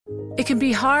It can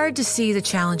be hard to see the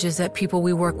challenges that people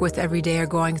we work with every day are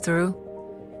going through.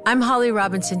 I'm Holly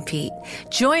Robinson Peete.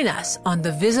 Join us on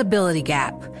The Visibility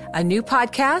Gap, a new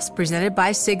podcast presented by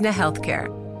Cigna Healthcare.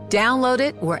 Download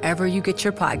it wherever you get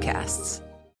your podcasts.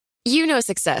 You know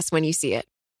success when you see it.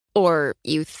 Or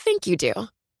you think you do.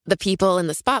 The people in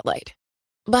the spotlight.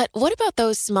 But what about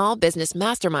those small business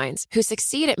masterminds who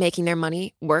succeed at making their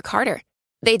money work harder?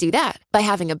 They do that by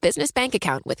having a business bank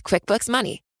account with QuickBooks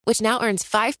Money, which now earns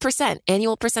 5%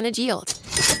 annual percentage yield.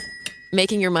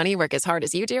 Making your money work as hard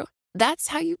as you do? That's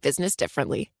how you business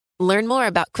differently. Learn more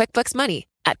about QuickBooks Money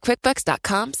at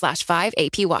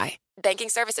quickbooks.com/5APY. Banking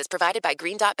services provided by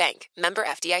Green Dot Bank. Member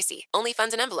FDIC. Only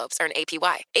funds and envelopes earn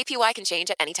APY. APY can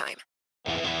change at any time.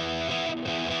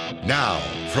 Now,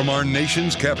 from our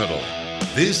nation's capital,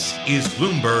 this is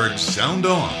Bloomberg Sound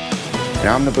On. An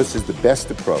omnibus is the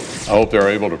best approach. I hope they're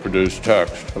able to produce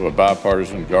text of a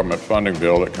bipartisan government funding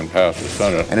bill that can pass the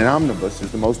Senate. And an omnibus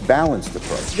is the most balanced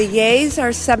approach. The yeas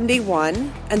are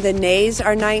 71 and the nays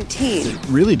are 19. It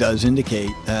really does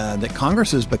indicate that Congress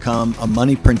has become a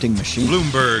money printing machine.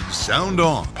 Bloomberg Sound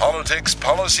On. Politics,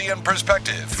 policy, and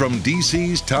perspective from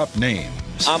D.C.'s top names.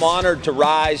 I'm honored to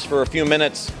rise for a few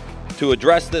minutes to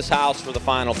address this House for the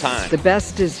final time. The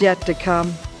best is yet to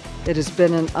come. It has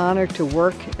been an honor to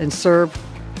work and serve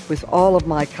with all of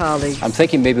my colleagues. I'm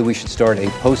thinking maybe we should start a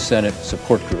post-Senate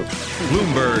support group.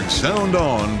 Bloomberg Sound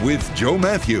On with Joe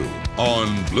Matthew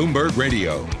on Bloomberg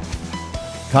Radio.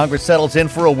 Congress settles in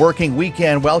for a working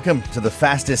weekend. Welcome to the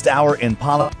fastest hour in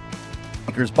politics.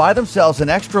 Lawmakers buy themselves an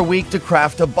extra week to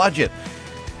craft a budget.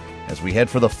 As we head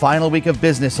for the final week of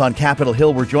business on Capitol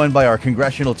Hill, we're joined by our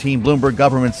congressional team, Bloomberg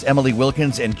Government's Emily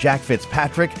Wilkins and Jack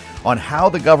Fitzpatrick, on how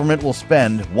the government will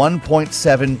spend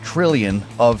 $1.7 trillion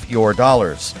of your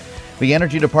dollars. The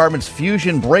Energy Department's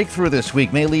fusion breakthrough this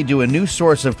week may lead to a new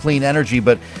source of clean energy,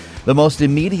 but the most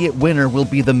immediate winner will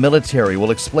be the military. We'll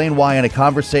explain why in a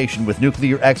conversation with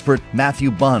nuclear expert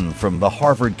Matthew Bunn from the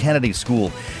Harvard Kennedy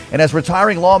School. And as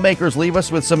retiring lawmakers leave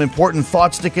us with some important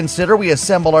thoughts to consider, we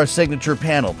assemble our signature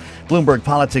panel. Bloomberg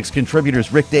Politics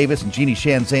contributors Rick Davis and Jeannie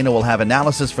Sheehan Zaino will have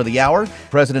analysis for the hour.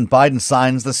 President Biden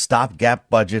signs the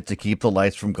stopgap budget to keep the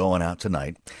lights from going out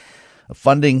tonight.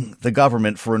 Funding the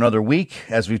government for another week,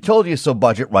 as we've told you, so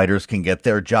budget writers can get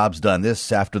their jobs done.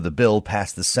 This after the bill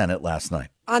passed the Senate last night.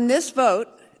 On this vote,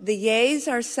 the yeas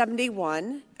are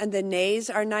 71 and the nays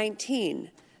are 19.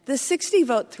 The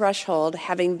 60-vote threshold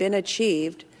having been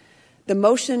achieved, the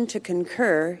motion to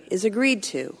concur is agreed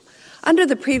to. Under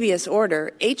the previous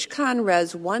order, H-Con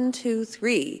Res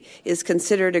 123 is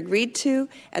considered agreed to,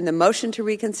 and the motion to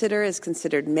reconsider is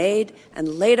considered made and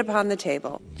laid upon the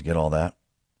table. Did you get all that?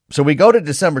 So we go to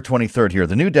December 23rd here,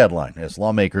 the new deadline, as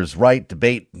lawmakers write,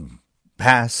 debate,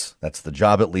 pass, that's the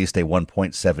job at least, a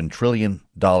 $1.7 trillion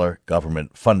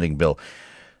government funding bill.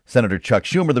 Senator Chuck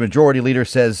Schumer, the majority leader,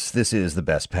 says this is the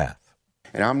best path.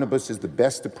 An omnibus is the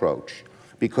best approach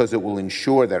because it will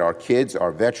ensure that our kids,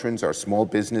 our veterans, our small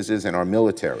businesses, and our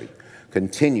military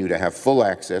continue to have full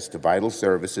access to vital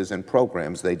services and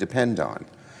programs they depend on.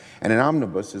 And an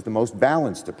omnibus is the most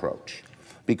balanced approach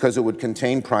because it would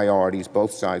contain priorities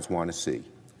both sides want to see.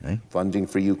 Okay. Funding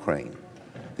for Ukraine,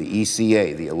 the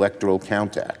ECA, the Electoral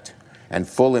Count Act, and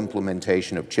full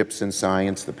implementation of CHIPS and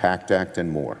Science, the PACT Act, and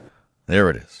more. There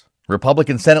it is.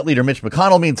 Republican Senate Leader Mitch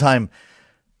McConnell, meantime,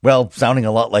 well, sounding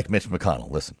a lot like Mitch McConnell.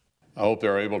 Listen. I hope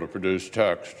they're able to produce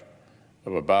text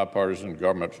of a bipartisan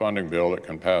government funding bill that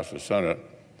can pass the Senate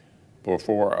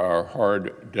before our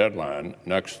hard deadline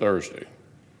next Thursday.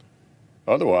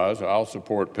 Otherwise, I'll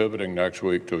support pivoting next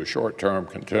week to a short-term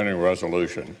continuing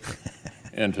resolution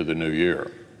into the new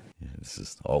year. This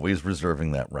is always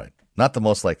reserving that right. Not the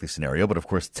most likely scenario, but of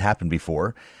course it's happened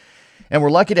before. And we're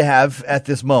lucky to have, at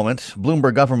this moment,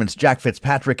 Bloomberg Government's Jack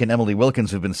Fitzpatrick and Emily Wilkins,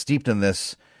 who've been steeped in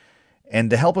this. And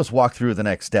to help us walk through the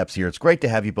next steps here, it's great to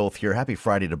have you both here. Happy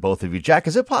Friday to both of you. Jack,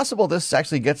 is it possible this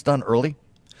actually gets done early?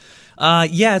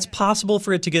 Yeah, it's possible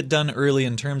for it to get done early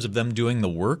in terms of them doing the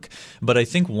work. But I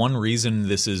think one reason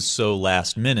this is so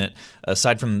last minute,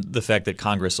 aside from the fact that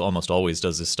Congress almost always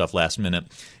does this stuff last minute,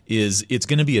 is it's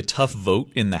going to be a tough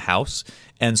vote in the House.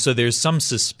 And so there's some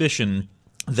suspicion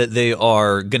that they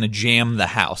are going to jam the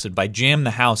House. And by jam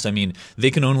the House, I mean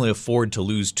they can only afford to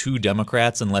lose 2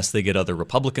 Democrats unless they get other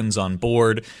Republicans on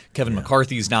board. Kevin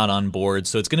McCarthy's not on board.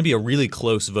 So it's going to be a really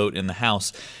close vote in the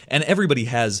House. And everybody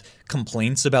has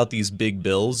complaints about these big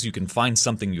bills. You can find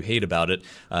something you hate about it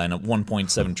and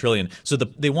 $1.7 trillion. So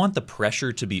they want the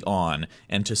pressure to be on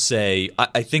and to say,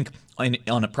 I think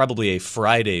on probably a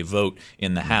Friday vote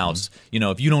in the House,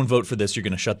 if you don't vote for this, you're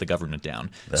going to shut the government down.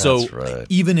 That's so right.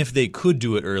 Even if they could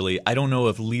do it early, I don't know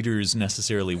if leaders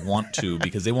necessarily want to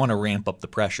because they want to ramp up the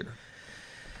pressure.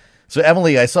 So,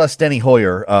 Emily, I saw Steny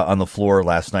Hoyer on the floor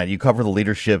last night. You cover the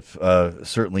leadership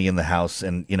certainly in the House,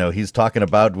 and, he's talking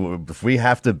about if we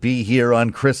have to be here on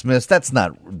Christmas. That's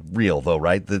not real, though,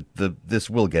 right? This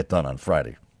will get done on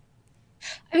Friday.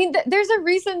 I mean, there's a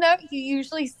reason that you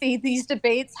usually see these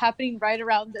debates happening right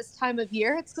around this time of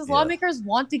year. It's because lawmakers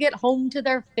want to get home to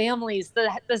their families.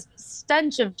 The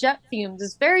stench of jet fumes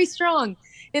is very strong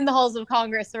in the halls of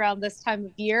Congress around this time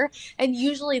of year. And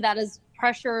usually that is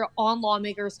pressure on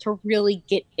lawmakers to really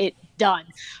get it done.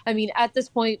 I mean, at this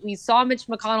point, we saw Mitch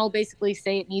McConnell basically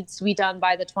say it needs to be done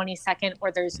by the 22nd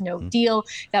or there's no deal.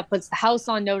 That puts the House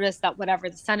on notice that whatever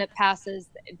the Senate passes,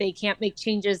 they can't make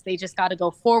changes. They just got to go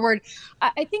forward.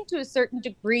 I think to a certain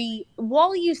degree,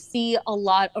 while you see a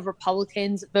lot of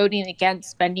Republicans voting against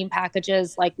spending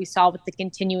packages like we saw with the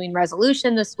continuing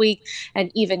resolution this week,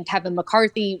 and even Kevin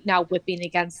McCarthy now whipping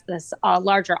against this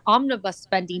larger omnibus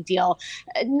spending deal,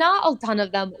 not a ton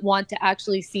of them want to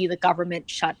actually see the government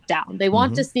shut down. They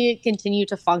want to see it continue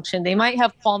to function. They might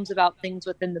have qualms about things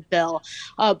within the bill.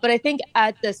 But I think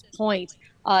at this point,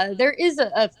 there is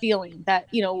a feeling that,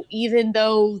 even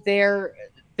though the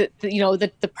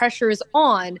pressure is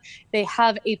on, they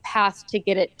have a path to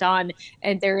get it done.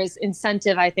 And there is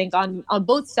incentive, I think, on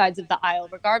both sides of the aisle,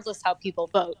 regardless how people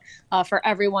vote, for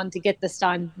everyone to get this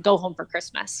done, go home for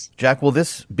Christmas. Jack, will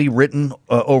this be written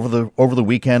over the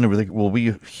weekend? Will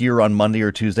we hear on Monday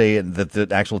or Tuesday that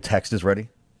the actual text is ready?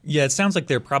 Yeah, it sounds like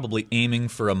they're probably aiming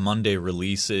for a Monday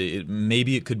release.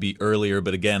 Maybe it could be earlier,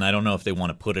 but again, I don't know if they want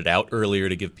to put it out earlier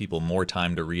to give people more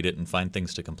time to read it and find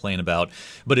things to complain about.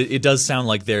 But it does sound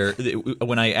like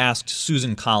when I asked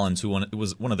Susan Collins, who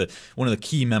was one of the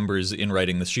key members in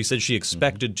writing this, she said she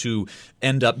expected to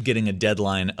end up getting a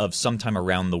deadline of sometime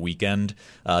around the weekend,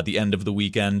 the end of the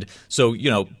weekend. So,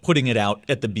 putting it out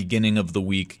at the beginning of the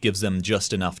week gives them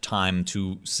just enough time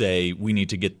to say we need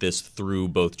to get this through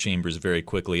both chambers very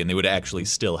quickly. And they would actually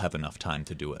still have enough time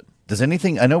to do it. Does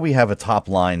anything – I know we have a top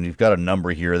line. You've got a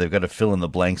number here. They've got to fill in the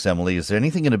blanks, Emily. Is there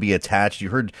anything going to be attached?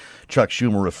 You heard Chuck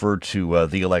Schumer refer to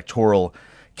the Electoral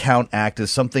Count Act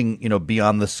as something,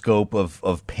 beyond the scope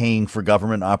of paying for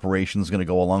government operations going to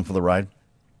go along for the ride?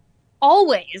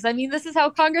 Always. I mean, this is how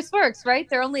Congress works, right?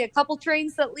 There are only a couple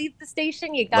trains that leave the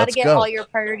station. You got to get all your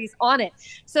priorities on it.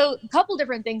 So a couple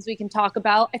different things we can talk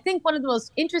about. I think one of the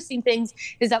most interesting things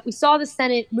is that we saw the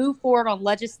Senate move forward on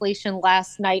legislation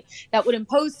last night that would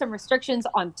impose some restrictions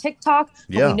on TikTok.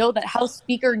 Yeah. We know that House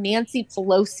Speaker Nancy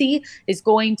Pelosi is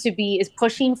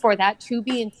pushing for that to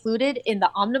be included in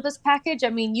the omnibus package. I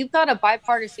mean, you've got a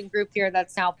bipartisan group here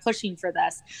that's now pushing for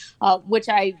this, which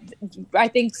I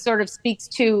think sort of speaks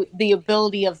to the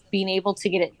ability of being able to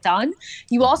get it done.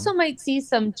 You also might see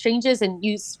some changes, and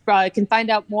you can find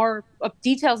out more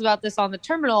details about this on the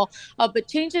terminal, but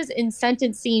changes in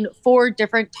sentencing for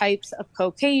different types of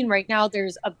cocaine. Right now,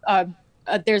 there's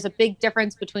a big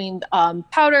difference between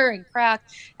powder and crack,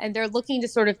 and they're looking to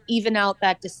sort of even out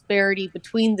that disparity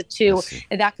between the two,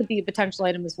 and that could be a potential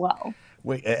item as well.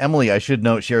 Wait, Emily, I should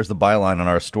note, shares the byline on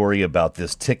our story about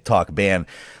this TikTok ban.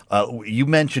 You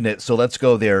mentioned it, so let's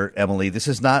go there, Emily. This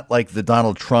is not like the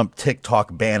Donald Trump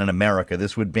TikTok ban in America.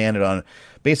 This would ban it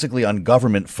basically on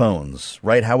government phones,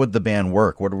 right? How would the ban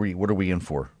work? What are we in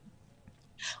for?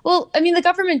 Well, I mean, the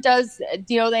government does,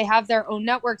 they have their own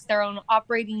networks, their own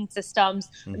operating systems.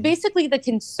 Mm-hmm. Basically, the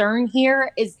concern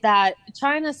here is that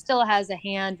China still has a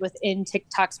hand within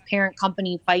TikTok's parent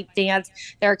company, ByteDance.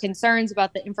 There are concerns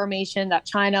about the information that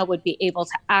China would be able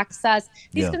to access.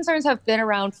 These concerns have been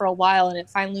around for a while, and it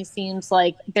finally seems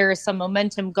like there is some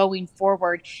momentum going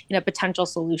forward in a potential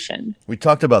solution. We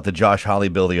talked about the Josh Hawley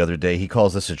bill the other day. He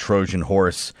calls this a Trojan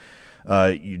horse.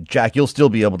 Jack, you'll still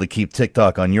be able to keep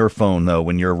TikTok on your phone, though,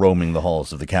 when you're roaming the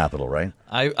halls of the Capitol, right?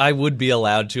 I would be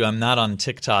allowed to. I'm not on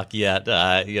TikTok yet.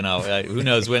 Who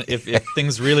knows? If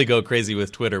things really go crazy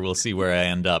with Twitter, we'll see where I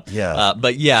end up. Yeah.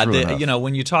 But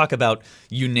when you talk about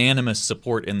unanimous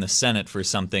support in the Senate for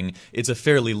something, it's a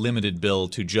fairly limited bill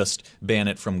to just ban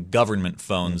it from government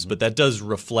phones. Mm-hmm. But that does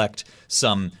reflect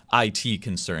some IT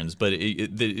concerns. But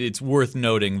it's worth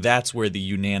noting that's where the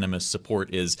unanimous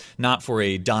support is, not for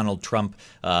a Donald Trump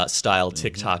style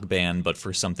TikTok ban, but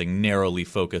for something narrowly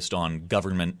focused on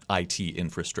government IT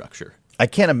infrastructure. I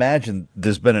can't imagine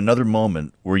there's been another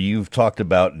moment where you've talked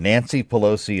about Nancy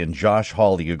Pelosi and Josh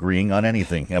Hawley agreeing on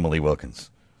anything, Emily Wilkins.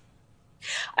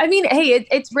 I mean, hey,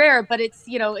 it's rare, but it's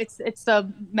a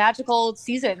magical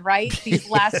season, right? These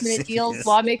last minute deals,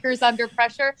 lawmakers under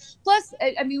pressure. Plus,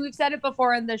 I mean, we've said it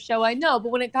before on the show, I know, but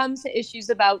when it comes to issues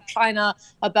about China,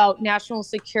 about national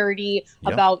security,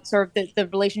 about sort of the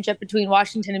relationship between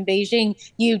Washington and Beijing,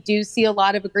 you do see a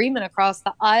lot of agreement across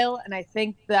the aisle. And I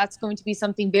think that's going to be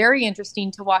something very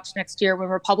interesting to watch next year when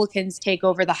Republicans take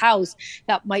over the House.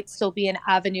 That might still be an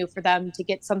avenue for them to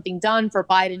get something done, for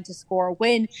Biden to score a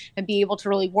win and be able to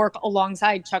really work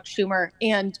alongside Chuck Schumer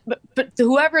and but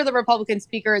whoever the Republican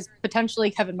speaker is,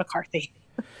 potentially Kevin McCarthy.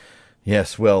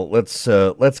 Yes, well, let's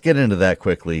get into that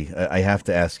quickly. I have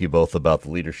to ask you both about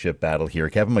the leadership battle here.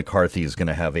 Kevin McCarthy is going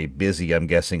to have a busy, I'm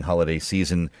guessing, holiday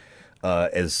season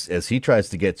as he tries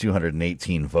to get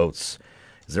 218 votes.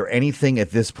 Is there anything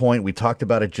at this point, we talked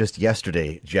about it just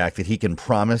yesterday, Jack, that he can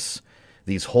promise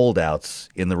these holdouts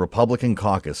in the Republican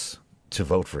caucus to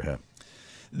vote for him?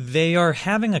 They are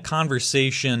having a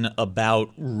conversation about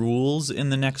rules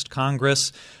in the next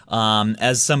Congress.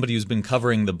 As somebody who's been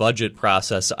covering the budget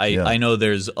process, I know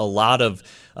there's a lot of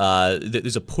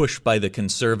there's a push by the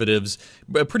conservatives,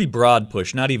 a pretty broad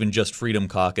push, not even just Freedom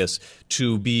Caucus,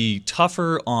 to be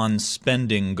tougher on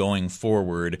spending going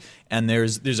forward. And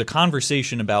there's a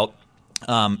conversation about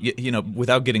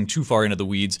without getting too far into the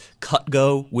weeds,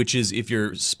 cut-go, which is if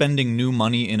you're spending new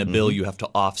money in a bill, you have to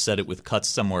offset it with cuts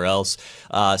somewhere else.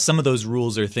 Some of those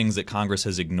rules are things that Congress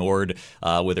has ignored,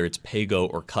 whether it's pay-go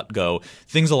or cut-go,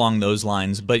 things along those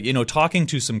lines. But, talking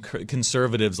to some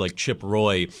conservatives like Chip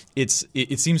Roy, it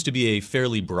seems to be a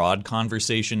fairly broad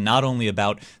conversation, not only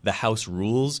about the House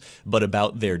rules, but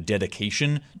about their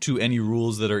dedication to any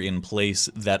rules that are in place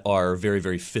that are very,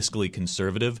 very fiscally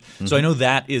conservative. Mm-hmm. So I know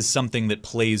that is something that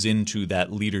plays into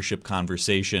that leadership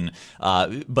conversation.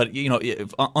 But,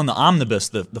 on the omnibus,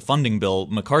 the funding bill,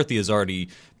 McCarthy has already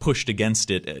pushed against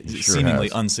it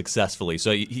seemingly unsuccessfully.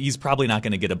 So he's probably not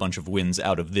going to get a bunch of wins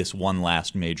out of this one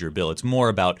last major bill. It's more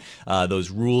about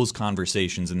those rules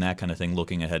conversations and that kind of thing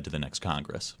looking ahead to the next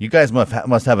Congress. You guys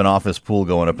must have an office pool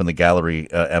going up in the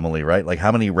gallery, Emily, right? Like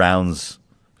how many rounds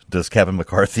does Kevin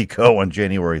McCarthy go on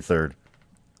January 3rd?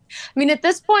 I mean, at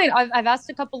this point, I've asked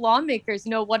a couple lawmakers,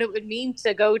 what it would mean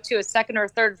to go to a second or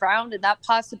third round, and that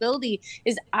possibility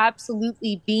is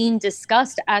absolutely being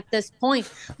discussed at this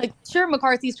point. Like, sure,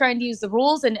 McCarthy's trying to use the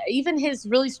rules, and even his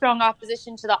really strong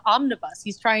opposition to the omnibus,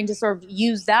 he's trying to sort of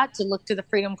use that to look to the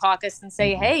Freedom Caucus and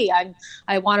say, hey,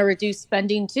 I want to reduce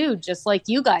spending too, just like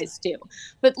you guys do.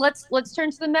 But let's turn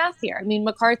to the math here. I mean,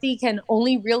 McCarthy can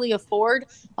only really afford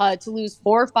to lose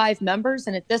 4 or 5 members,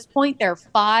 and at this point, there are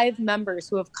 5 members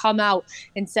who have come out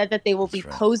and said that they will be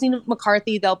opposing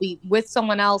McCarthy. They'll be with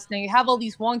someone else. Now, you have all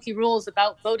these wonky rules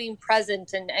about voting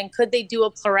present and could they do a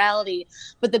plurality.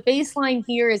 But the baseline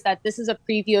here is that this is a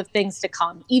preview of things to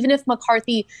come. Even if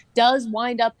McCarthy does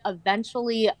wind up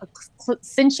eventually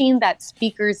cinching that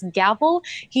speaker's gavel,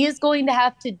 he is going to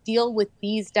have to deal with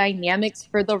these dynamics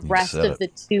for the rest of the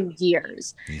 2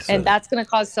 years. And that's going to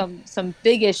cause some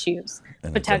big issues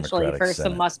potentially for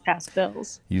some must-pass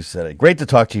bills. You said it. Great to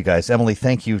talk to you guys. Emily,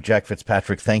 thank you. Jack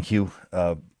Fitzpatrick, thank you.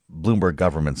 Bloomberg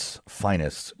Government's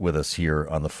finest with us here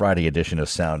on the Friday edition of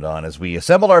Sound On. As we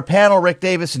assemble our panel, Rick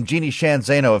Davis and Jeannie Sheehan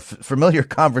Zaino, a familiar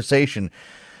conversation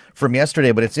from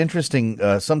yesterday, but it's interesting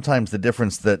sometimes the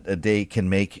difference that a day can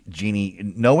make, Jeannie,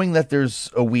 knowing that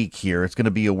there's a week here. It's going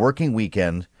to be a working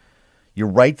weekend. You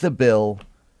write the bill.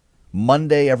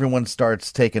 Monday, everyone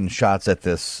starts taking shots at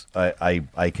this,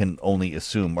 I can only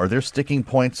assume. Are there sticking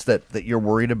points that you're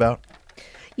worried about?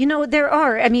 There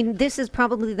are. I mean, this is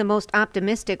probably the most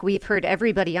optimistic we've heard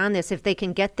everybody on this. If they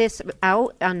can get this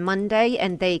out on Monday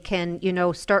and they can,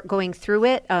 start going through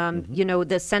it,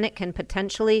 the Senate can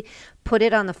potentially put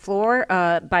it on the floor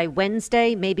by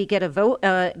Wednesday, maybe get a vote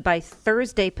by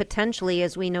Thursday, potentially,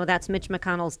 as we know that's Mitch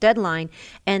McConnell's deadline.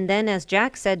 And then, as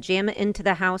Jack said, jam it into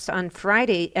the House on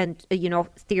Friday and,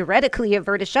 theoretically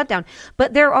avert a shutdown.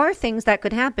 But there are things that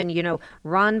could happen.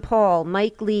 Ron Paul,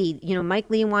 Mike Lee, Mike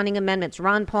Lee wanting amendments,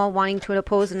 Ron Paul wanting to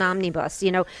oppose an omnibus.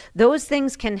 Those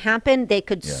things can happen. They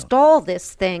could stall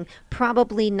this thing,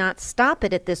 probably not stop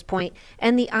it at this point.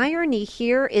 And the irony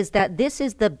here is that this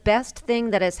is the best thing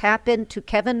that has happened to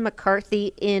Kevin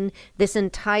McCarthy in this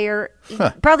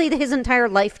probably his entire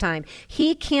lifetime.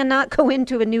 He cannot go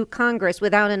into a new Congress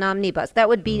without an omnibus. That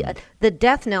would be the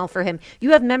death knell for him.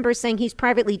 You have members saying he's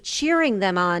privately cheering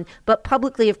them on, but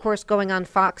publicly, of course, going on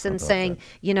Fox and saying,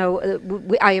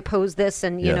 I oppose this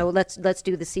and, let's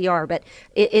do the CR. But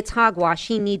it's hogwash.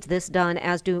 He needs this done,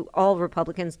 as do all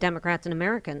Republicans, Democrats, and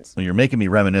Americans. Well, you're making me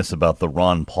reminisce about the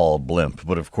Ron Paul blimp,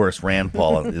 but of course, Rand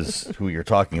Paul is who you're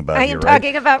talking about. I am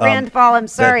talking about Rand Paul. I'm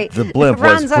sorry. The blimp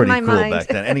Ron's was on pretty my cool mind. back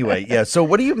then. Anyway, yeah. So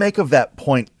what do you make of that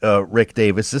point, Rick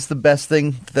Davis? Is this the best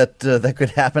thing that could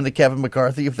happen to Kevin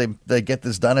McCarthy if they get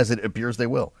this done, as it appears they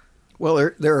will?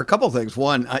 Well, there are a couple of things.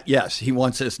 One, yes, he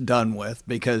wants this done with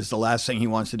because the last thing he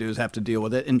wants to do is have to deal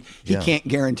with it. And he can't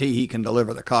guarantee he can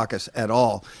deliver the caucus at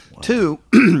all. Wow. Two,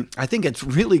 I think it's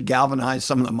really galvanized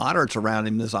some of the moderates around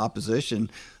him, this opposition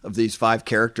of these five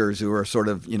characters who are sort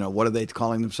of, what are they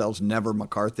calling themselves? Never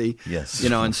McCarthy. Yes.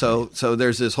 And so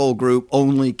there's this whole group,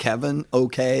 only Kevin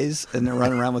OKs, and they're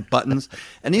running around with buttons.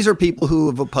 And these are people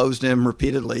who have opposed him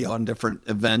repeatedly on different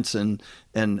events and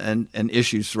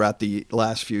issues throughout the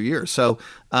last few years. So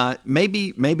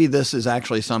maybe this is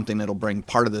actually something that'll bring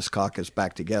part of this caucus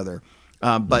back together.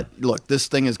 But look, this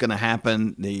thing is going to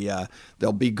happen.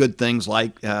 There'll be good things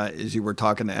like, as you were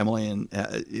talking to Emily, and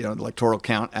the Electoral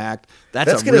Count Act.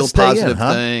 That's a real positive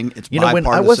thing. It's bipartisan.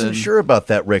 I wasn't sure about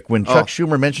that, Rick, when Chuck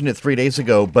Schumer mentioned it 3 days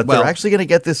ago. But they're actually going to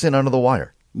get this in under the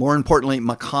wire. More importantly,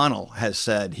 McConnell has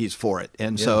said he's for it.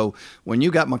 And so when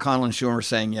you got McConnell and Schumer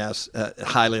saying yes,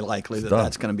 highly likely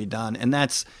that's going to be done. And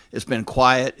it's been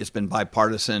quiet, it's been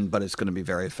bipartisan, but it's going to be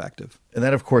very effective. And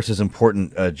that, of course, is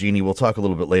important, Jeannie. We'll talk a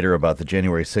little bit later about the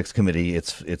January 6th committee.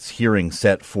 Its hearing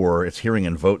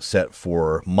and vote set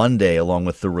for Monday, along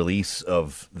with the release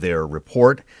of their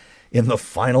report in the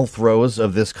final throes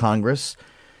of this Congress.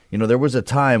 There was a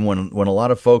time when a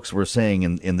lot of folks were saying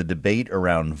in the debate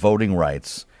around voting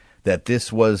rights that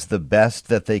this was the best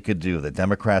that they could do, that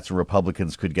Democrats and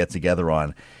Republicans could get together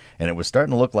on. And it was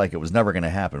starting to look like it was never going to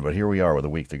happen. But here we are with a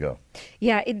week to go.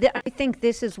 Yeah, I think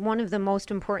this is one of the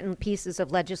most important pieces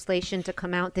of legislation to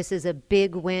come out. This is a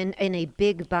big win and a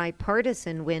big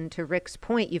bipartisan win. To Rick's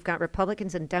point, you've got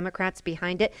Republicans and Democrats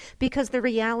behind it, because the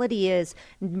reality is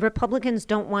Republicans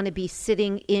don't want to be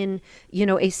sitting in,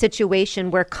 a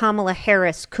situation where Kamala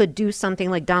Harris could do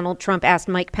something like Donald Trump asked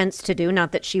Mike Pence to do.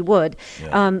 Not that she would.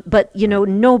 Yeah. But,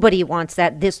 nobody wants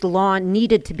that. This law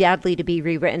needed to badly to be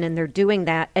rewritten, and they're doing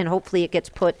that. And hopefully it gets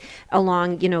put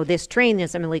along, this train,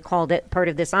 as Emily called it, part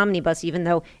of this omnibus, even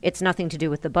though it's nothing to do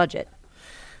with the budget.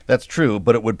 That's true,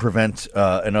 but it would prevent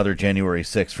another January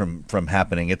 6th from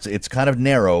happening. It's kind of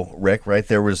narrow, Rick, right?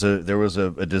 There was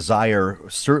a desire,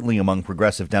 certainly among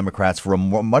progressive Democrats, for a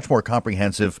much more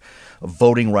comprehensive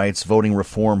voting rights, voting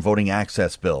reform, voting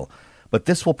access bill. But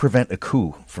this will prevent a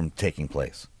coup from taking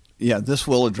place. Yeah, this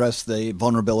will address the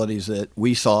vulnerabilities that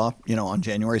we saw, on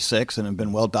January 6th and have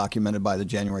been well documented by the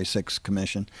January 6th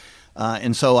Commission.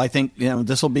 And so I think,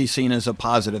 this will be seen as a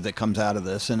positive that comes out of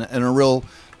this and a real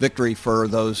victory for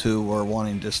those who are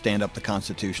wanting to stand up the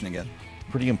Constitution again.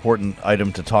 Pretty important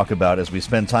item to talk about as we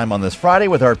spend time on this Friday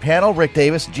with our panel. Rick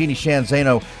Davis, Jeannie Sheehan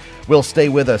Zaino will stay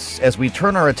with us as we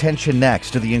turn our attention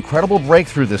next to the incredible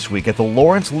breakthrough this week at the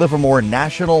Lawrence Livermore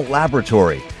National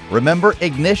Laboratory. Remember,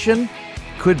 ignition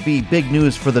could be big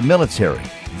news for the military.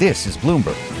 This is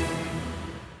Bloomberg.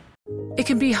 It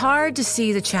can be hard to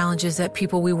see the challenges that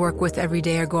people we work with every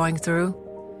day are going through.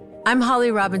 I'm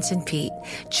Holly Robinson Peete.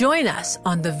 Join us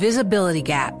on The Visibility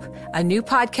Gap, a new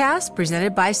podcast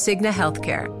presented by Cigna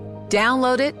Healthcare.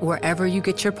 Download it wherever you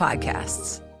get your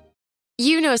podcasts.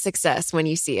 You know success when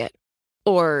you see it.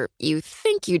 Or you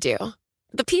think you do.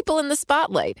 The people in the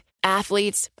spotlight.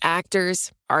 Athletes,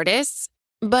 actors, artists.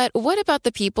 But what about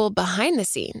the people behind the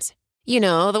scenes?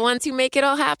 The ones who make it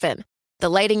all happen. The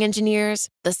lighting engineers,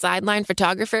 the sideline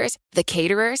photographers, the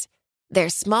caterers. They're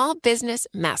small business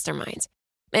masterminds.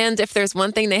 And if there's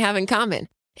one thing they have in common,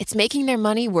 it's making their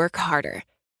money work harder.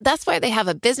 That's why they have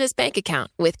a business bank account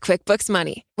with QuickBooks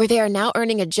Money, where they are now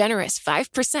earning a generous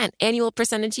 5% annual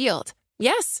percentage yield.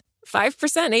 Yes,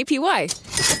 5%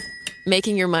 APY.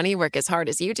 Making your money work as hard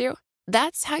as you do?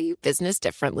 That's how you business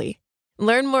differently.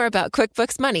 Learn more about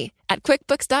QuickBooks Money at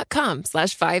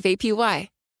quickbooks.com/5APY.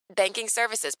 Banking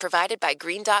services provided by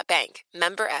Green Dot Bank,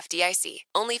 member FDIC.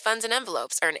 Only funds and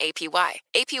envelopes earn APY.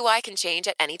 APY can change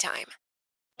at any time.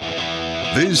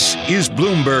 This is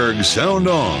Bloomberg Sound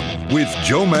On with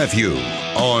Joe Matthew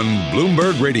on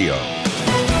Bloomberg Radio.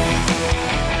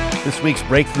 This week's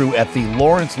breakthrough at the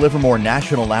Lawrence Livermore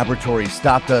National Laboratory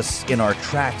stopped us in our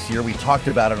tracks here. We talked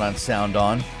about it on Sound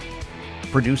On.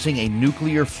 Producing a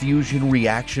nuclear fusion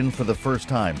reaction for the first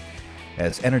time,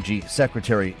 as Energy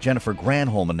Secretary Jennifer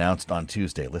Granholm announced on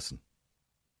Tuesday. Listen.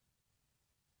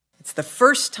 It's the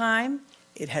first time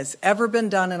it has ever been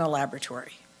done in a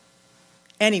laboratory,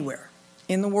 anywhere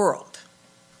in the world.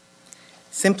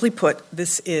 Simply put,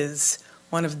 this is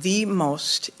one of the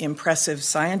most impressive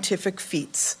scientific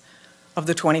feats of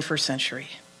the 21st century.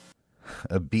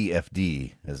 A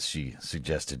BFD, as she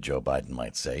suggested Joe Biden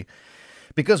might say.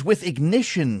 Because with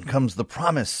ignition comes the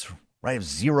promise, right, of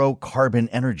zero carbon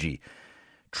energy.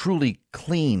 truly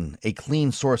clean, a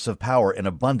clean source of power, an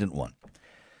abundant one.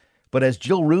 But as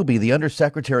Jill Ruby, the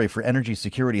Undersecretary for Energy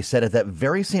Security, said at that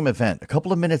very same event, a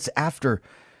couple of minutes after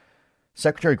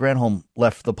Secretary Granholm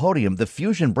left the podium, the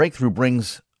fusion breakthrough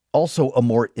brings also a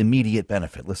more immediate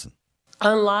benefit. Listen.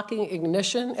 Unlocking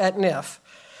ignition at NIF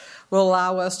will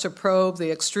allow us to probe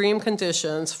the extreme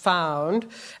conditions found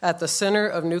at the center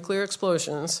of nuclear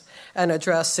explosions and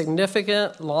address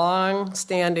significant,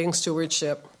 long-standing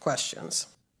stewardship questions.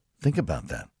 Think about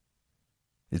that.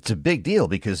 It's a big deal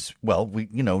because, well,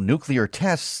 nuclear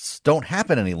tests don't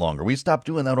happen any longer. We stopped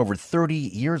doing that over 30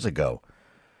 years ago.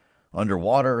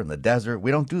 Underwater, in the desert,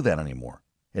 we don't do that anymore.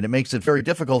 And it makes it very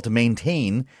difficult to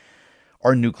maintain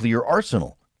our nuclear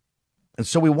arsenal. And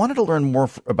so we wanted to learn more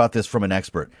about this from an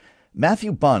expert.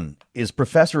 Matthew Bunn is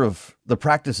professor of the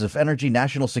practice of energy,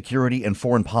 national security, and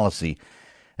foreign policy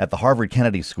at the Harvard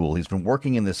Kennedy School. He's been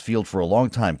working in this field for a long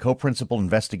time, co-principal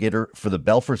investigator for the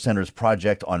Belfer Center's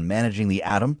project on managing the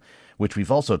atom, which we've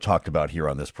also talked about here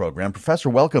on this program. Professor,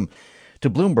 welcome to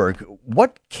Bloomberg.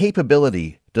 What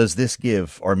capability does this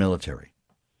give our military?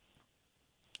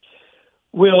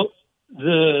 Well,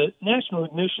 the National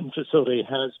Ignition Facility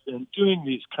has been doing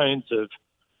these kinds of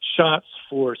shots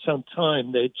for some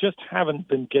time. They just haven't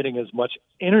been getting as much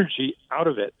energy out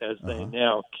of it as they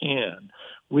now can.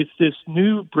 With this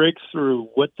new breakthrough,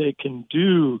 what they can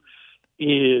do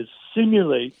is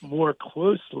simulate more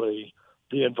closely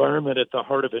the environment at the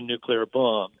heart of a nuclear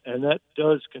bomb. And that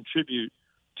does contribute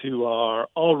to our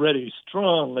already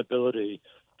strong ability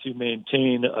to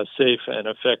maintain a safe and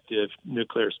effective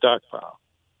nuclear stockpile.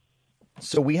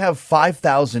 So we have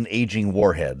 5,000 aging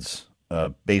warheads,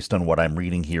 based on what I'm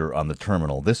reading here on the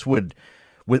terminal. This would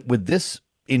this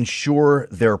ensure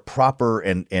their proper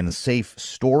and safe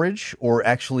storage, or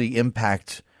actually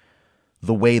impact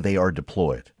the way they are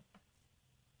deployed?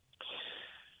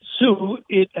 So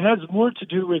it has more to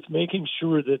do with making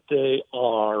sure that they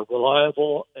are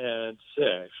reliable and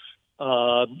safe.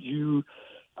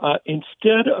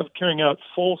 Instead of carrying out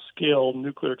full-scale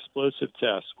nuclear explosive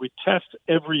tests, we test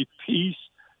every piece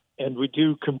and we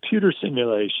do computer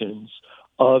simulations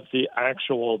of the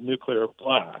actual nuclear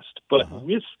blast. But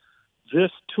with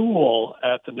this tool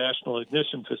at the National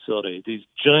Ignition Facility, these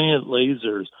giant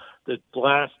lasers that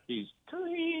blast these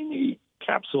tiny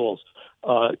capsules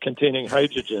containing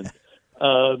hydrogen,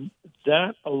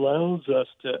 that allows us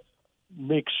to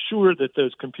make sure that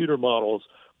those computer models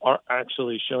are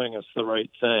actually showing us the right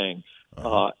thing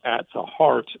at the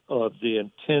heart of the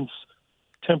intense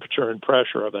temperature and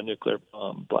pressure of a nuclear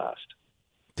bomb blast.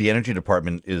 The Energy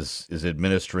Department is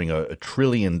administering a $1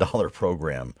 trillion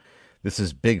program. This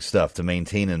is big stuff to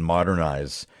maintain and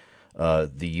modernize the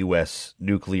U.S.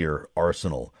 nuclear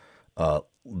arsenal. The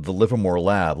Livermore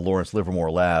Lab, Lawrence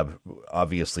Livermore Lab,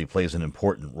 obviously plays an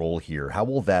important role here. How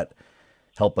will that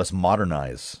help us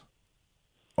modernize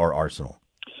our arsenal?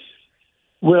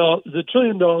 Well, the $1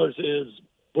 trillion is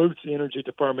both the Energy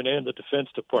Department and the Defense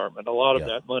Department. A lot of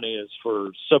that money is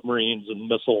for submarines and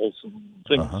missiles and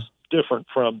things different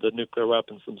from the nuclear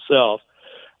weapons themselves.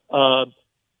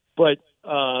 But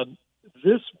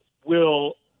this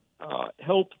will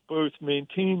help both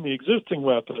maintain the existing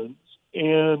weapons,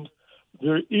 and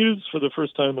there is, for the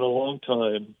first time in a long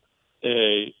time,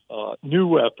 a new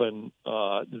weapon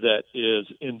that is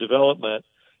in development.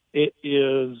 It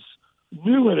is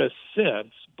new in a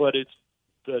sense, but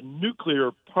the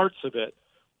nuclear parts of it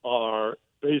are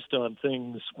based on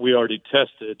things we already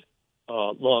tested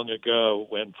long ago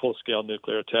when full-scale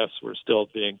nuclear tests were still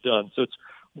being done. So it's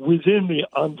within the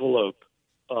envelope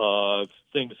of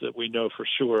things that we know for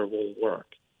sure will work.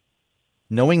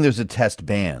 Knowing there's a test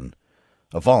ban,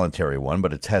 a voluntary one,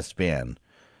 but a test ban,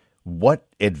 what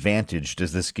advantage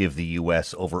does this give the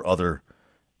U.S. over other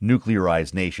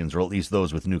nuclearized nations, or at least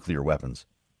those with nuclear weapons?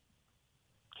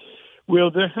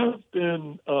 Well, there have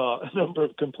been a number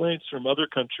of complaints from other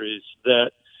countries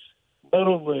that not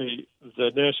only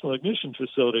the National Ignition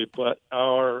Facility, but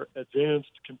our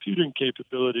advanced computing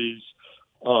capabilities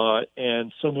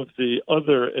and some of the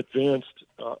other advanced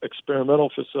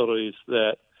experimental facilities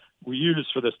that we use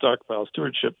for the Stockpile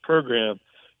Stewardship Program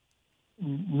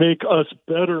make us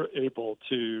better able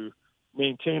to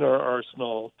maintain our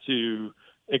arsenal, to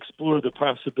explore the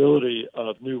possibility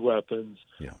of new weapons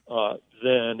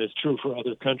than is true for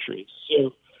other countries.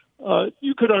 So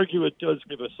you could argue it does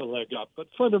give us a leg up, but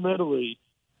fundamentally,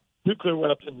 nuclear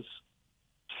weapons'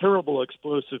 terrible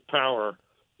explosive power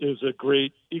is a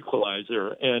great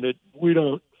equalizer, and we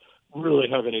don't really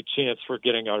have any chance for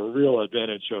getting a real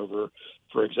advantage over,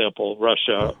 for example,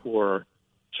 Russia or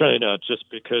China, just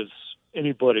because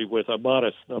anybody with a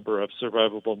modest number of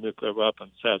survivable nuclear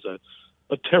weapons has a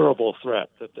a terrible threat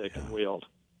that they can wield.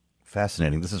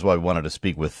 Fascinating. This is why we wanted to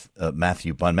speak with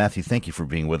Matthew Bunn. Matthew, thank you for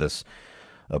being with us.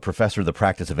 A professor of the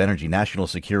practice of energy, national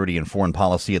security, and foreign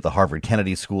policy at the Harvard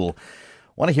Kennedy School.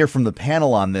 I want to hear from the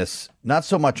panel on this, not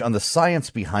so much on the science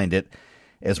behind it,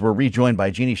 as we're rejoined by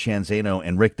Jeannie Sheehan Zaino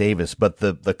and Rick Davis, but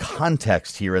the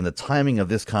context here and the timing of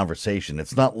this conversation.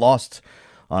 It's not lost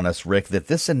on us, Rick, that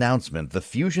this announcement, the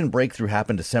fusion breakthrough,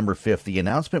 happened December 5th. The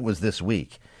announcement was this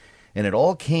week, and it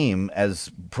all came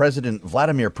as President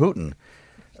Vladimir Putin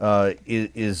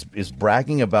is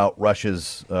bragging about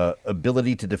Russia's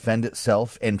ability to defend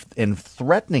itself and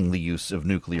threatening the use of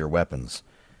nuclear weapons.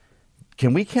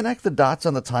 Can we connect the dots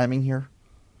on the timing here?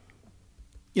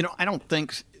 You know, I don't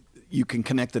think you can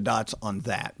connect the dots on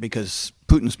that because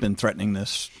Putin's been threatening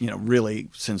this, really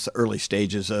since the early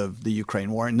stages of the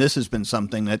Ukraine war. And this has been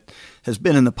something that has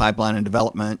been in the pipeline and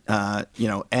development,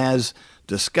 as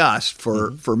discussed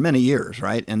for many years,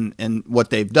 right? And what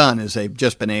they've done is they've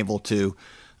just been able to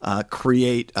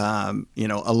create, a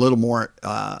little more,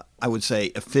 I would say,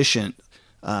 efficient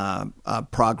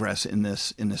progress in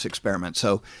this experiment.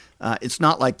 So it's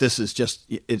not like this is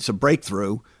it's a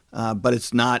breakthrough, but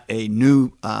it's not a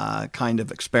new kind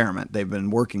of experiment. They've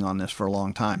been working on this for a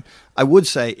long time. I would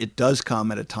say it does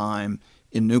come at a time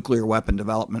in nuclear weapon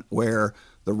development where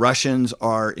the Russians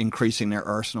are increasing their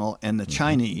arsenal and the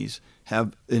Chinese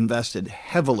have invested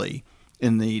heavily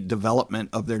in the development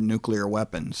of their nuclear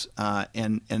weapons.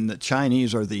 And the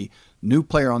Chinese are the new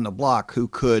player on the block who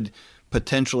could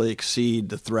potentially exceed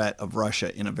the threat of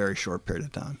Russia in a very short period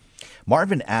of time.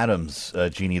 Marvin Adams,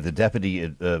 Jeannie, the Deputy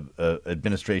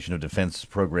Administration of Defense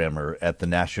Programmer at the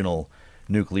National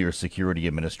Nuclear Security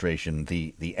Administration,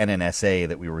 the NNSA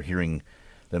that we were hearing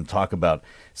them talk about,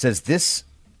 says this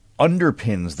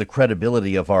underpins the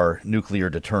credibility of our nuclear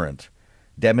deterrent,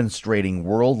 demonstrating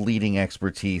world-leading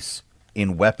expertise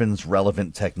in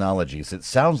weapons-relevant technologies. It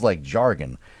sounds like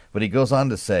jargon, but he goes on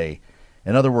to say,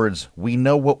 in other words, we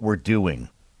know what we're doing.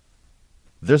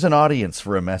 There's an audience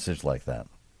for a message like that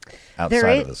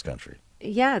outside of this country.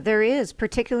 Yeah, there is,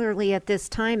 particularly at this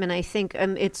time. And I think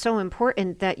it's so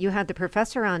important that you had the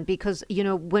professor on because,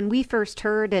 when we first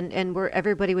heard and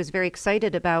everybody was very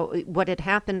excited about what had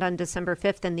happened on December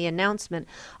 5th and the announcement,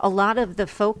 a lot of the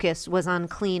focus was on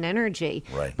clean energy.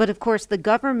 Right. But of course, the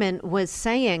government was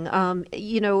saying,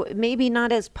 maybe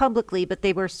not as publicly, but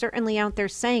they were certainly out there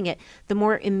saying it. The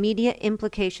more immediate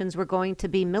implications were going to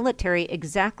be military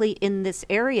exactly in this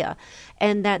area.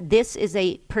 And that this is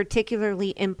a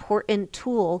particularly important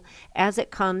tool as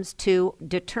it comes to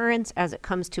deterrence, as it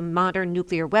comes to modern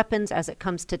nuclear weapons, as it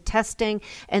comes to testing.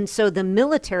 And so the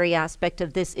military aspect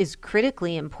of this is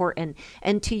critically important.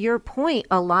 And to your point,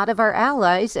 a lot of our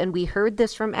allies, and we heard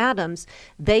this from Adams,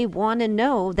 they want to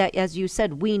know that, as you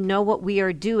said, we know what we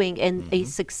are doing, and a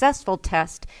successful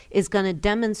test is going to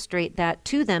demonstrate that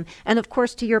to them. And of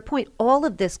course, to your point, all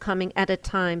of this coming at a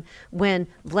time when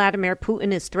Vladimir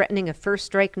Putin is threatening a first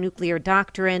strike nuclear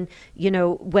doctrine,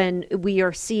 when we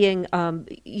are seeing,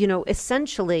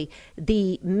 essentially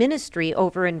the ministry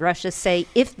over in Russia say,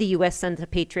 if the U.S. sends the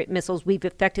Patriot missiles, we've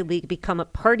effectively become a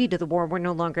party to the war. We're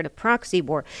no longer in a proxy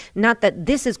war. Not that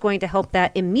this is going to help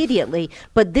that immediately,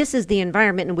 but this is the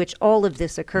environment in which all of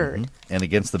this occurred. And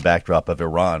against the backdrop of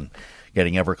Iran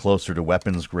getting ever closer to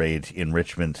weapons-grade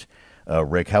enrichment,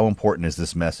 Rick, how important is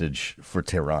this message for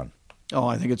Tehran? Oh,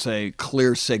 I think it's a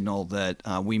clear signal that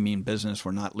we mean business.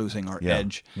 We're not losing our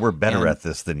edge. We're better at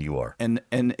this than you are. And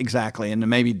exactly. And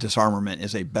maybe disarmament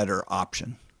is a better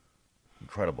option.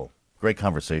 Incredible. Great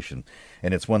conversation.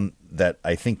 And it's one that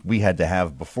I think we had to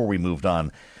have before we moved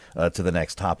on to the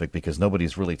next topic because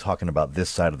nobody's really talking about this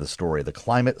side of the story. The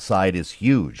climate side is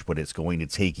huge, but it's going to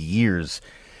take years,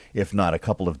 if not a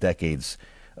couple of decades,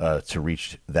 to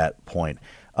reach that point.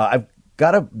 I've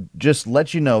got to just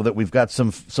let you know that we've got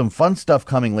some fun stuff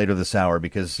coming later this hour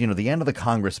because, the end of the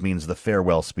Congress means the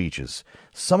farewell speeches.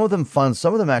 Some of them fun,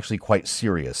 some of them actually quite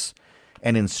serious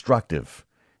and instructive.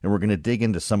 And we're going to dig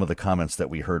into some of the comments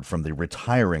that we heard from the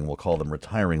retiring, we'll call them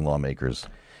retiring lawmakers,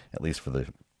 at least for the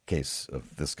case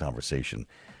of this conversation,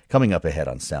 coming up ahead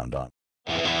on Sound On.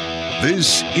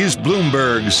 This is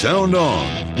Bloomberg Sound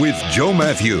On with Joe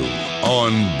Matthew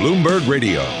on Bloomberg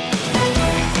Radio.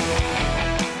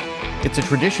 It's a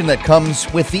tradition that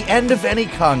comes with the end of any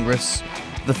Congress,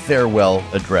 the farewell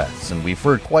address, and we've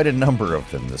heard quite a number of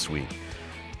them this week.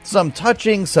 Some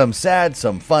touching, some sad,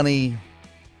 some funny,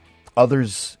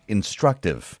 others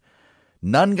instructive.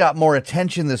 None got more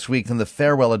attention this week than the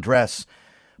farewell address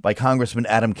by Congressman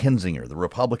Adam Kinzinger, the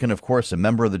Republican, of course, a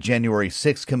member of the January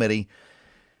 6th committee,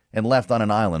 and left on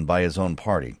an island by his own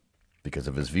party because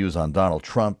of his views on Donald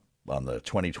Trump, on the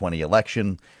 2020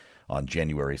 election, on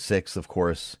January 6th, of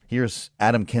course. Here's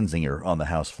Adam Kinzinger on the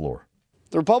House floor.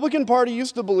 The Republican Party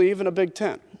used to believe in a big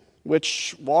tent,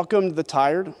 which welcomed the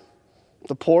tired,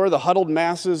 the poor, the huddled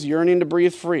masses yearning to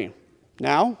breathe free.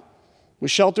 Now, we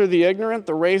shelter the ignorant,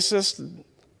 the racist,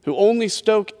 who only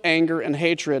stoke anger and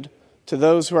hatred to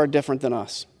those who are different than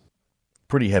us.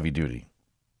 Pretty heavy duty.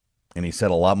 And he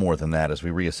said a lot more than that as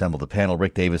we reassemble the panel.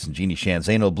 Rick Davis and Jeannie Sheehan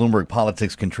Zaino, Bloomberg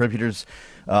Politics contributors.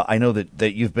 I know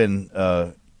that you've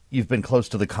been close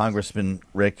to the congressman,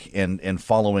 Rick, and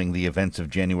following the events of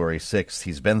January 6th.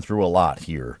 He's been through a lot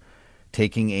here,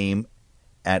 taking aim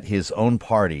at his own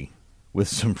party with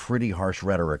some pretty harsh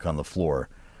rhetoric on the floor.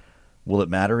 Will it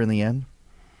matter in the end?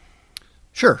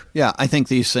 Sure. Yeah, I think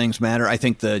these things matter. I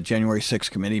think the January 6th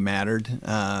committee mattered.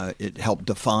 It helped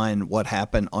define what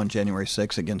happened on January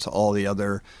 6th against all the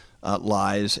other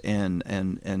lies and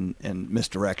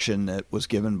misdirection that was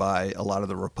given by a lot of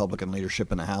the Republican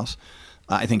leadership in the House.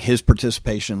 I think his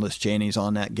participation, Liz Cheney's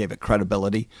on that, gave it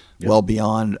credibility well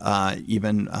beyond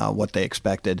even what they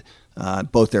expected.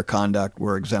 Both their conduct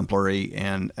were exemplary,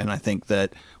 and I think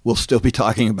that we'll still be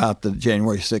talking about the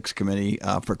January 6th committee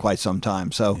for quite some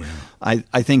time. So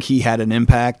I think he had an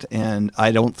impact, and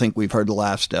I don't think we've heard the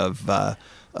last of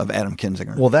Adam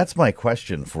Kinzinger. Well, that's my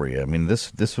question for you. I mean,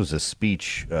 this was a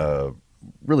speech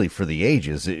really for the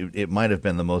ages. It might have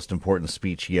been the most important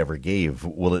speech he ever gave.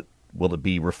 Will it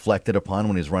be reflected upon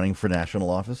when he's running for national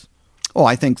office? Oh,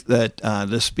 I think that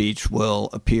this speech will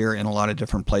appear in a lot of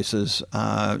different places,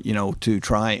 to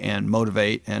try and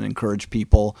motivate and encourage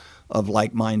people of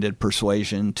like-minded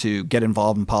persuasion to get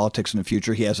involved in politics in the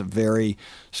future. He has a very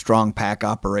strong PAC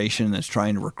operation that's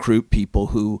trying to recruit people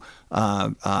who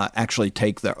actually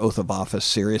take their oath of office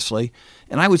seriously.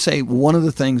 And I would say one of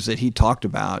the things that he talked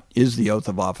about is the oath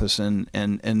of office and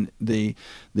the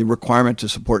requirement to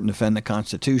support and defend the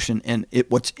Constitution. And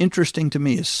what's interesting to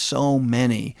me is so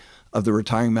many of the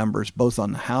retiring members, both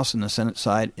on the House and the Senate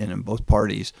side and in both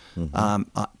parties,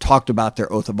 talked about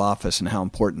their oath of office and how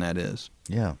important that is.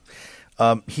 Yeah.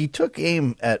 He took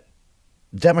aim at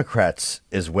Democrats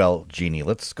as well, Jeannie.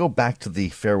 Let's go back to the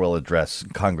farewell address.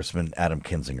 Congressman Adam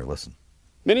Kinzinger, listen.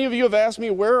 Many of you have asked me,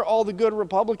 where are all the good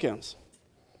Republicans?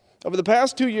 Over the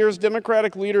past 2 years,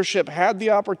 Democratic leadership had the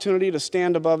opportunity to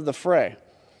stand above the fray.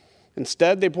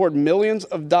 Instead, they poured millions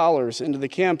of dollars into the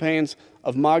campaigns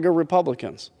of MAGA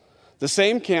Republicans, the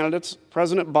same candidates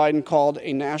President Biden called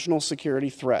a national security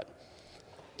threat,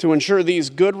 to ensure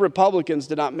these good Republicans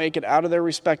did not make it out of their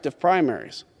respective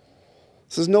primaries.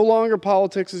 This is no longer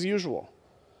politics as usual.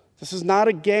 This is not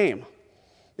a game.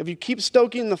 If you keep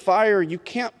stoking the fire, you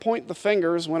can't point the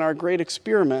fingers when our great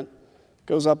experiment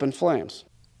goes up in flames.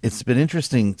 It's been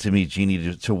interesting to me,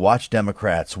 Jeannie, to watch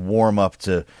Democrats warm up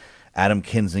to Adam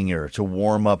Kinzinger, to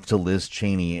warm up to Liz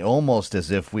Cheney, almost as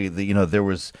if there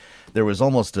was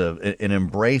almost an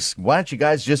embrace. Why don't you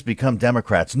guys just become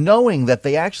Democrats, knowing that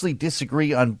they actually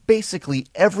disagree on basically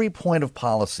every point of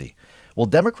policy? Will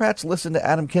Democrats listen to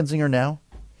Adam Kinzinger now?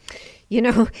 You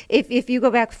know, if you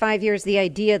go back 5 years, the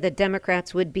idea that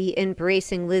Democrats would be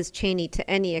embracing Liz Cheney to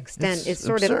any extent is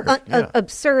sort absurd, of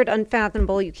absurd,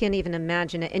 unfathomable. You can't even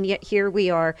imagine it. And yet here we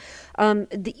are.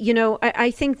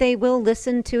 I think they will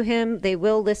listen to him. They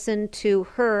will listen to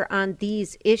her on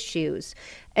these issues.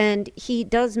 And he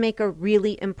does make a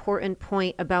really important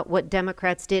point about what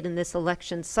Democrats did in this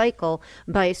election cycle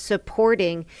by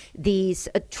supporting these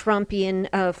Trumpian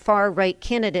far-right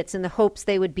candidates in the hopes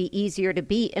they would be easier to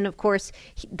beat. And of course,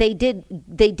 they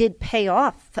did pay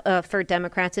off for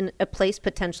Democrats in a place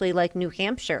potentially like New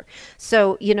Hampshire.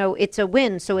 So, it's a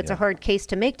win. So it's a hard case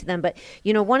to make to them. But,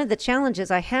 one of the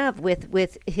challenges I have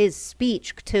with his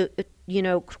speech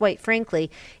quite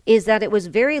frankly, is that it was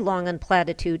very long on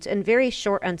platitudes and very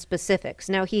short on specifics.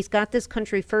 Now, he's got this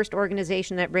Country First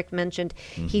organization that Rick mentioned.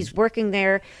 Mm-hmm. He's working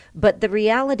there. But the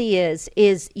reality is,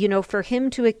 for him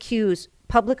to accuse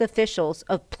public officials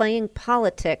of playing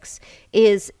politics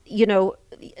is,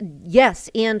 yes,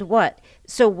 and what?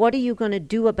 So what are you going to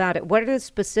do about it? What are the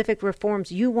specific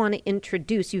reforms you want to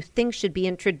introduce, you think should be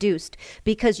introduced?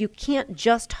 Because you can't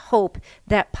just hope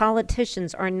that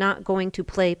politicians are not going to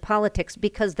play politics,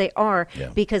 because they are,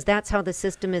 because that's how the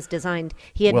system is designed.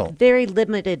 He had very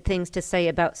limited things to say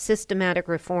about systematic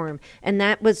reform. And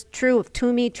that was true of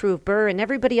Toomey, true of Burr, and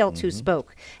everybody else who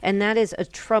spoke. And that is a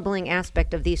troubling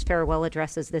aspect of these farewell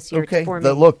addresses this year. Okay,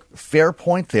 look, fair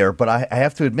point there. But I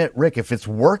have to admit, Rick, if this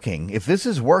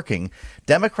is working,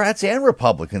 Democrats and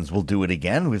Republicans will do it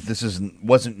again. If this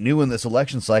wasn't new in this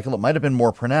election cycle, it might have been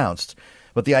more pronounced.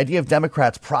 But the idea of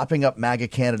Democrats propping up MAGA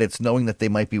candidates knowing that they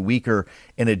might be weaker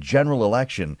in a general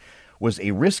election was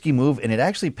a risky move, and it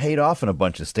actually paid off in a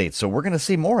bunch of states. So we're going to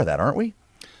see more of that, aren't we?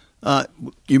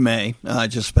 You may. It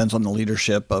just depends on the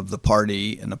leadership of the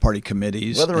party and the party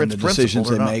committees, whether and it's the decisions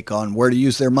they not. make on where to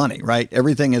use their money. Right?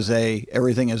 Everything is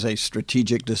a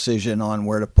strategic decision on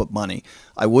where to put money.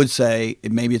 I would say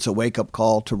maybe it's a wake up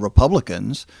call to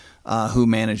Republicans who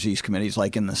manage these committees,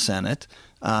 like in the Senate,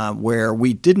 where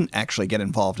we didn't actually get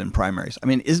involved in primaries. I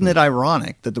mean, isn't it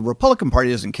ironic that the Republican Party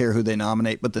doesn't care who they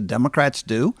nominate, but the Democrats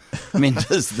do? I mean,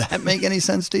 does that make any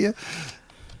sense to you?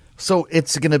 So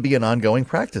it's going to be an ongoing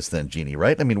practice then, Jeannie,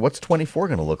 right? I mean, what's 24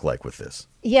 going to look like with this?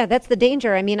 Yeah, that's the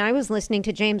danger. I mean, I was listening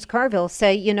to James Carville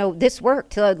say, this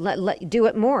worked, do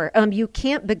it more. You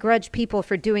can't begrudge people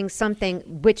for doing something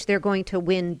which they're going to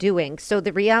win doing. So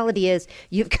the reality is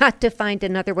you've got to find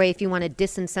another way if you want to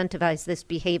disincentivize this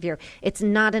behavior. It's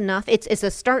not enough. It's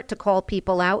a start to call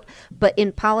people out. But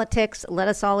in politics, let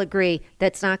us all agree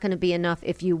that's not going to be enough.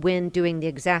 If you win doing the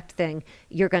exact thing,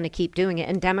 you're going to keep doing it.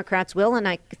 And Democrats will, and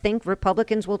I think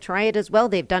Republicans will try it as well.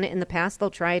 They've done it in the past.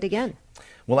 They'll try it again.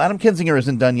 Well, Adam Kinzinger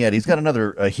isn't done yet. He's got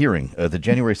another hearing. The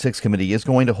January 6th committee is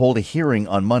going to hold a hearing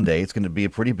on Monday. It's going to be a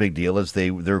pretty big deal as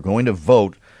they're going to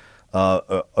vote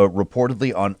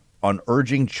reportedly on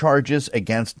urging charges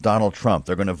against Donald Trump.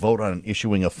 They're going to vote on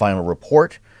issuing a final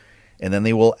report, and then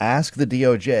they will ask the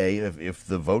DOJ, if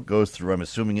the vote goes through, I'm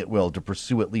assuming it will, to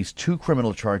pursue at least 2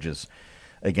 criminal charges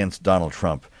against Donald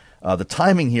Trump. The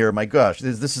timing here, my gosh,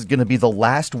 this is going to be the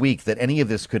last week that any of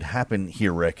this could happen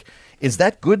here, Rick. Is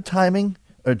that good timing?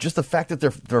 Or just the fact that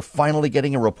they're finally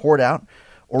getting a report out?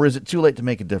 Or is it too late to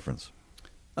make a difference?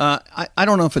 I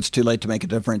don't know if it's too late to make a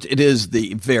difference. It is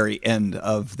the very end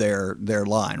of their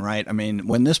line, right? I mean,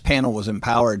 when this panel was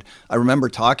empowered, I remember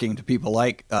talking to people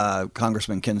like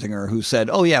Congressman Kinzinger who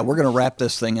said, oh, yeah, we're going to wrap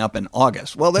this thing up in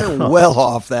August. Well, they're well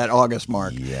off that August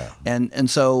mark. Yeah. And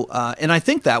so I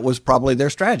think that was probably their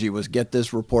strategy, was get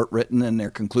this report written and their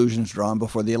conclusions drawn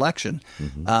before the election.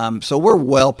 Mm-hmm. So we're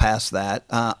well past that.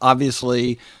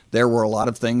 Obviously, there were a lot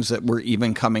of things that were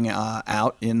even coming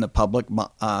out in the public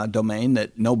domain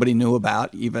that nobody knew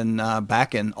about even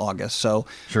back in August. So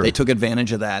They took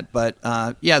advantage of that. But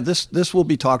this will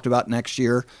be talked about next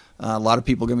year. A lot of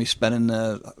people are going to be spending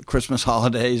the Christmas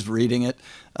holidays reading it.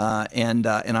 And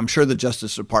I'm sure the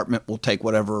Justice Department will take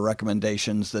whatever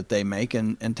recommendations that they make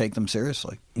and take them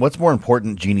seriously. What's more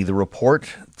important, Jeannie, the report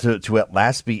to at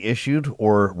last be issued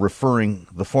or referring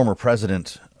the former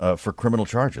president for criminal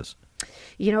charges?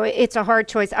 It's a hard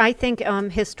choice. I think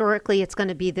historically it's going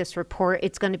to be this report.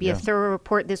 It's going to be a thorough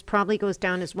report. This probably goes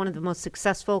down as one of the most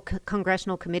successful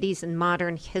congressional committees in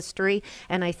modern history,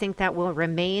 and I think that will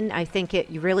remain. I think it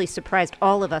really surprised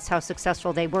all of us how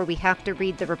successful they were. We have to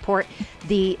read the report.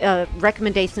 The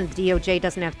recommendation of the DOJ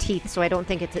doesn't have teeth, so I don't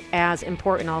think it's as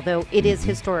important, although it is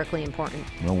historically important.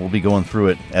 Well, we'll be going through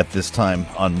it at this time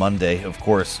on Monday, of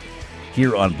course,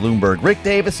 here on Bloomberg. Rick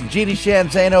Davis and Jeannie Sheehan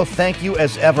Zaino, thank you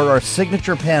as ever. Our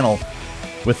signature panel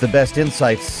with the best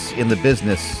insights in the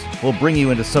business. We'll bring you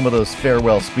into some of those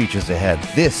farewell speeches ahead.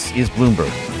 This is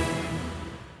Bloomberg.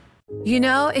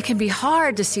 It can be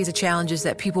hard to see the challenges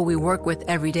that people we work with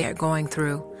every day are going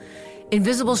through.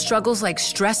 Invisible struggles like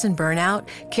stress and burnout,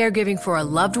 caregiving for a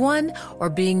loved one, or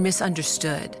being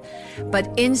misunderstood. But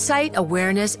insight,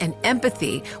 awareness, and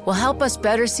empathy will help us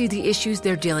better see the issues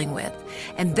they're dealing with.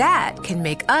 And that can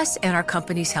make us and our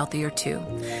companies healthier too.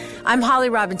 I'm Holly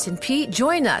Robinson Peete.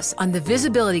 Join us on The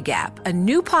Visibility Gap, a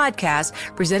new podcast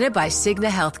presented by Cigna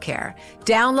Healthcare.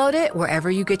 Download it wherever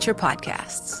you get your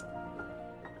podcasts.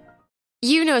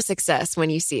 You know success when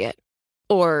you see it.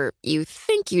 Or you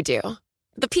think you do.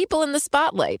 The people in the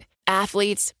spotlight,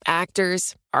 athletes,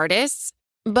 actors, artists.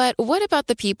 But what about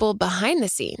the people behind the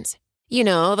scenes?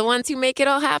 The ones who make it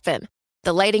all happen.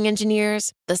 The lighting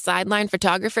engineers, the sideline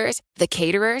photographers, the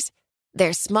caterers.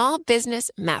 They're small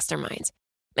business masterminds.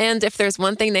 And if there's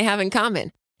one thing they have in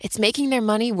common, it's making their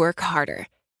money work harder.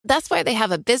 That's why they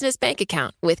have a business bank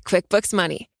account with QuickBooks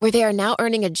Money, where they are now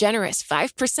earning a generous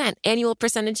 5% annual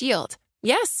percentage yield.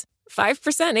 Yes,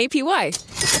 5%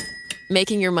 APY.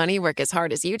 Making your money work as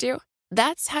hard as you do?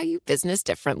 That's how you business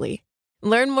differently.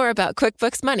 Learn more about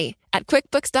QuickBooks Money at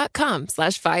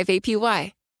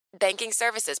quickbooks.com/5APY. Banking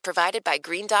services provided by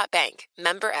Green Dot Bank,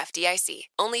 member FDIC.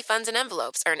 Only funds and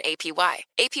envelopes earn APY.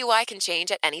 APY can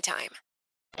change at any time.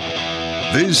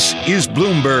 This is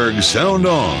Bloomberg Sound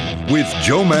On with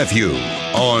Joe Matthew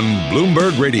on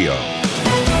Bloomberg Radio.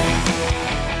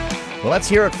 Well, let's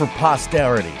hear it for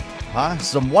posterity.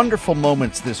 Some wonderful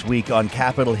moments this week on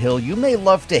Capitol Hill. You may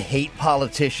love to hate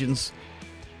politicians.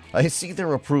 I see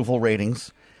their approval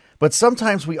ratings. But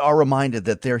sometimes we are reminded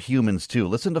that they're humans, too.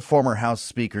 Listen to former House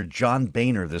Speaker John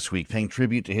Boehner this week, paying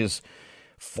tribute to his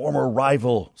former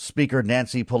rival, Speaker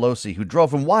Nancy Pelosi, who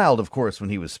drove him wild, of course, when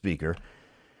he was Speaker.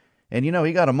 And,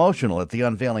 he got emotional at the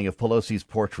unveiling of Pelosi's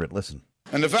portrait. Listen.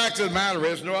 And the fact of the matter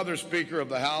is, no other Speaker of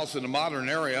the House in the modern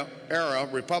era,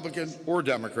 Republican or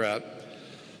Democrat,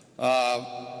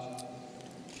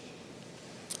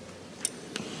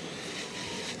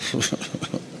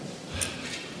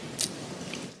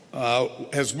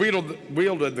 has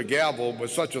wielded the gavel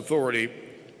with such authority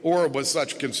or with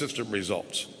such consistent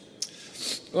results.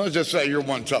 Let's just say you're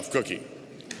one tough cookie.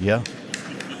 Yeah.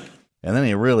 And then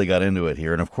he really got into it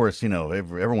here. And, of course,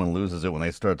 everyone loses it when they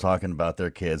start talking about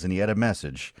their kids. And he had a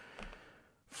message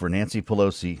for Nancy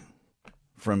Pelosi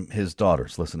from his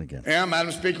daughters. Listen again. And,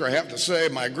 Madam Speaker, I have to say,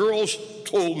 my girls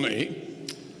told me,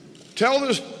 tell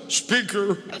the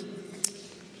Speaker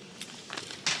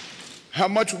how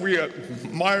much we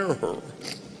admire her.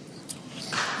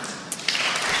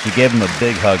 She gave him a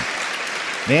big hug.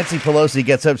 Nancy Pelosi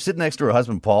gets up, sitting next to her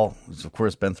husband, Paul, who's, of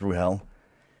course, been through hell.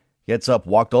 Gets up,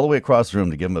 walked all the way across the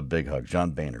room to give him a big hug. John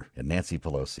Boehner and Nancy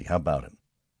Pelosi. How about it?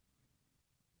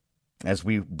 As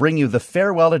we bring you the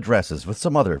farewell addresses with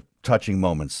some other touching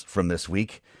moments from this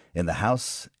week in the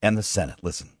House and the Senate.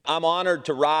 Listen. I'm honored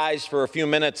to rise for a few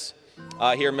minutes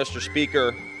here, Mr.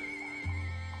 Speaker,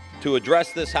 to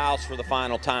address this House for the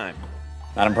final time.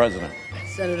 Madam President.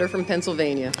 Senator from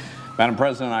Pennsylvania. Madam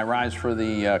President, I rise for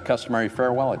the customary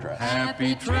farewell address.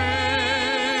 Happy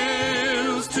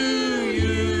trails to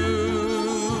you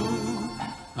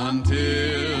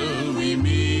until we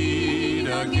meet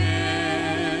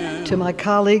again. To my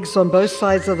colleagues on both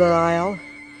sides of the aisle,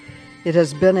 it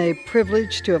has been a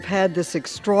privilege to have had this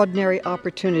extraordinary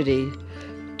opportunity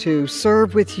to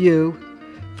serve with you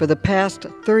for the past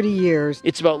 30 years.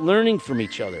 It's about learning from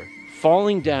each other,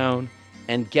 falling down,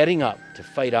 and getting up to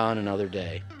fight on another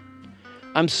day.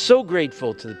 I'm so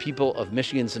grateful to the people of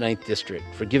Michigan's 9th District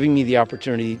for giving me the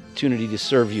opportunity to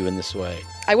serve you in this way.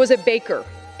 I was a baker,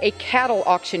 a cattle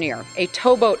auctioneer, a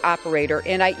towboat operator,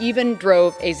 and I even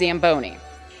drove a Zamboni.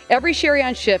 Every Sherry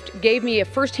on shift gave me a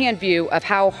firsthand view of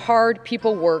how hard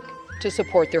people work to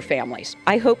support their families.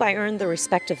 I hope I earned the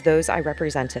respect of those I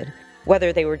represented,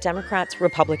 whether they were Democrats,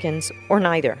 Republicans, or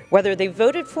neither, whether they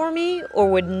voted for me or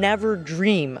would never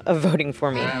dream of voting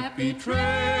for me. Happy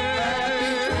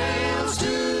trails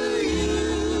to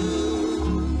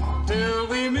you till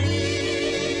we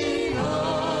meet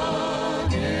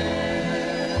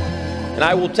again. And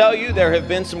I will tell you, there have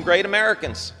been some great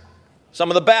Americans, some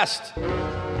of the best,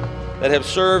 that have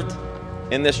served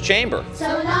in this chamber.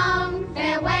 So long,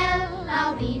 farewell,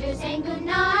 I'll be there saying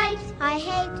goodnight. I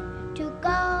hate to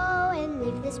go and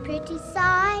leave this pretty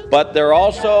sight. But there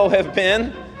also have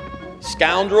been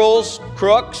scoundrels,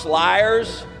 crooks,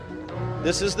 liars.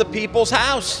 This is the people's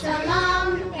house. So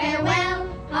long, farewell,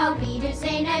 I'll be there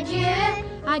saying adieu.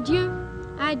 Adieu,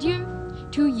 adieu,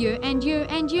 to you and you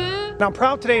and you. And I'm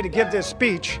proud today to give this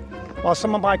speech while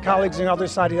some of my colleagues on the other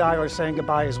side of the aisle are saying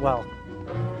goodbye as well.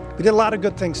 We did a lot of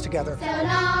good things together. So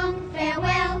long,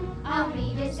 farewell, I'll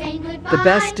be there saying goodbye. The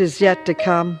best is yet to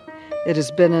come. It has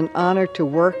been an honor to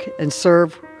work and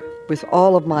serve with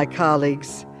all of my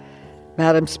colleagues.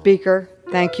 Madam Speaker,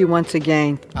 thank you once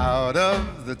again. Out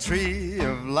of the tree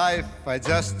of life, I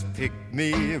just picked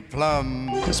me a plum.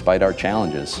 Despite our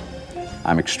challenges,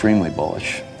 I'm extremely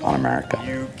bullish on America.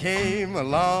 You came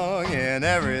along and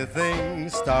everything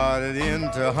started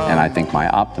into hum. And I think my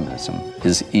optimism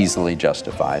is easily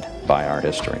justified by our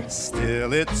history.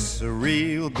 Still, it's a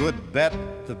real good bet.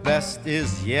 The best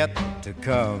is yet to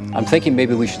come. I'm thinking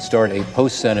maybe we should start a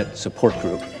post-Senate support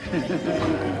group.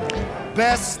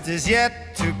 Best is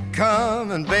yet to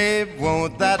come, and babe,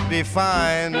 won't that be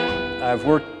fine? I've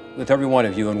worked with every one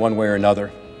of you in one way or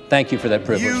another. Thank you for that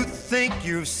privilege. You think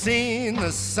you've seen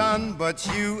the sun, but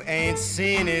you ain't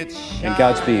seen it shine. And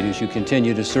Godspeed as you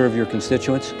continue to serve your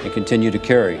constituents and continue to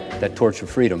carry that torch of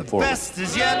freedom forward. Best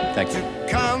is yet Thank you.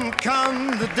 to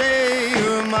come the day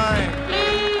you're mine.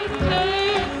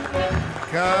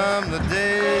 Come the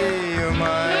day you're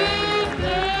mine.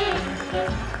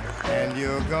 And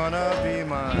you're gonna be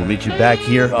mine. We'll meet you back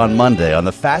here on Monday on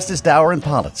the fastest hour in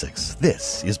politics.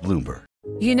 This is Bloomberg.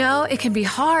 You know, it can be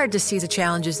hard to see the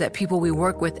challenges that people we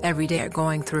work with every day are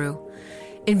going through.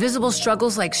 Invisible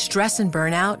struggles like stress and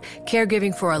burnout,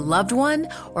 caregiving for a loved one,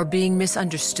 or being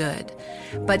misunderstood.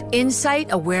 But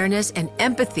insight, awareness, and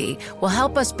empathy will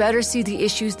help us better see the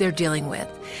issues they're dealing with.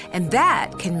 And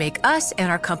that can make us and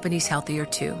our companies healthier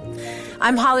too.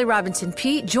 I'm Holly Robinson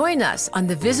Peete. Join us on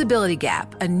The Visibility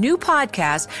Gap, a new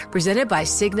podcast presented by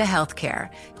Cigna Healthcare.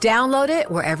 Download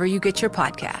it wherever you get your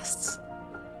podcasts.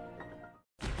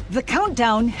 The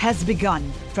countdown has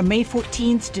begun. From May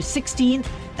 14th to 16th,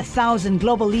 1,000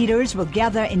 global leaders will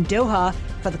gather in Doha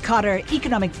for the Qatar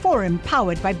Economic Forum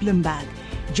powered by Bloomberg.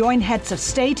 Join heads of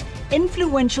state,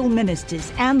 influential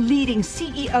ministers and leading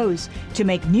CEOs to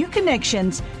make new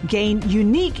connections, gain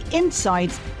unique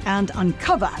insights, and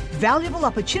uncover valuable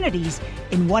opportunities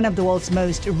in one of the world's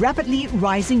most rapidly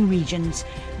rising regions.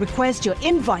 Request your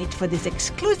invite for this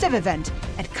exclusive event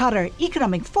at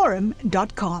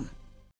QatarEconomicForum.com.